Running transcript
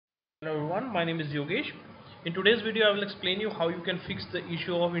Hello everyone, my name is Yogesh. In today's video I will explain you how you can fix the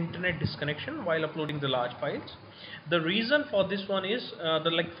issue of internet disconnection while uploading the large files. The reason for this one is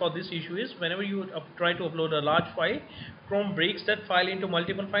for this issue is whenever you try to upload a large file, Chrome breaks that file into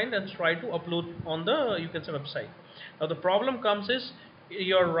multiple files and try to upload on the website. Now the problem comes is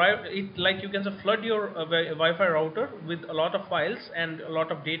you can say flood your Wi-Fi router with a lot of files and a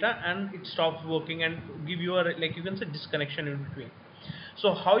lot of data, and it stops working and give you a disconnection in between.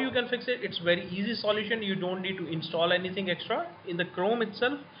 So how you can fix it? It's very easy solution. You don't need to install anything extra. In the Chrome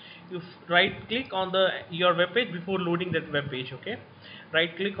itself, you right click on your web page before loading that web page. Okay,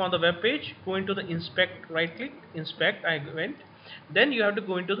 right click on the web page, go into the inspect, right click inspect. I went. Then you have to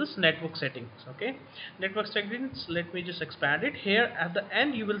go into this network settings. Okay, network settings, let me just expand it. Here at the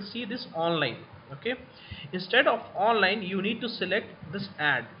end you will see this online. Okay, instead of online you need to select this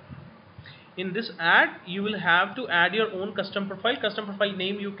add. In this add you will have to add your own custom profile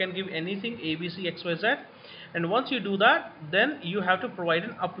name. You can give anything abcxyz, and once you do that, then you have to provide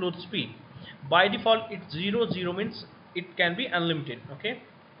an upload speed. By default it's 0 means it can be unlimited. Okay,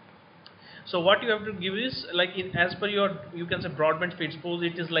 so what you have to give is as per your, you can say, broadband speed. Suppose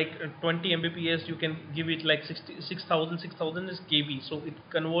it is like 20 mbps, you can give it like 6000 is kb, so it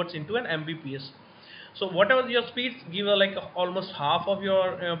converts into an mbps. So whatever your speeds, give almost half of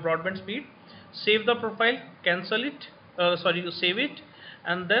your broadband speed. Save the profile, cancel it, sorry, to save it,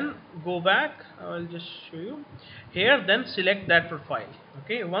 and then go back. I'll just show you here. Then select that profile.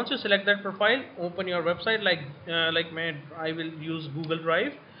 Okay, once you select that profile, open your website. I will use Google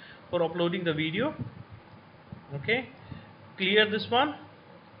Drive for uploading the video. Okay, clear this one,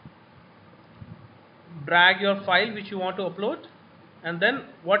 drag your file which you want to upload, and then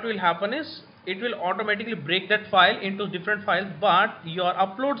what will happen is it will automatically break that file into different files, but your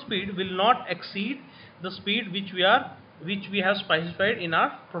upload speed will not exceed the speed which we have specified in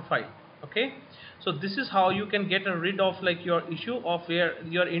our profile. Okay, so this is how you can get rid of your issue of where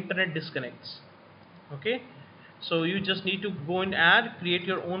your internet disconnects. Okay, so you just need to go and add, create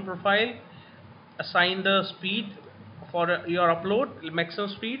your own profile, assign the speed for your upload, maximum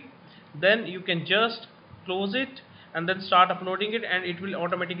speed, then you can just close it and then start uploading it, and it will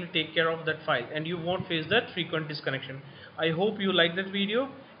automatically take care of that file and you won't face that frequent disconnection. I hope you like that video.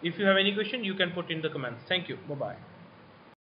 If you have any question, you can put in the comments. Thank you. Bye bye.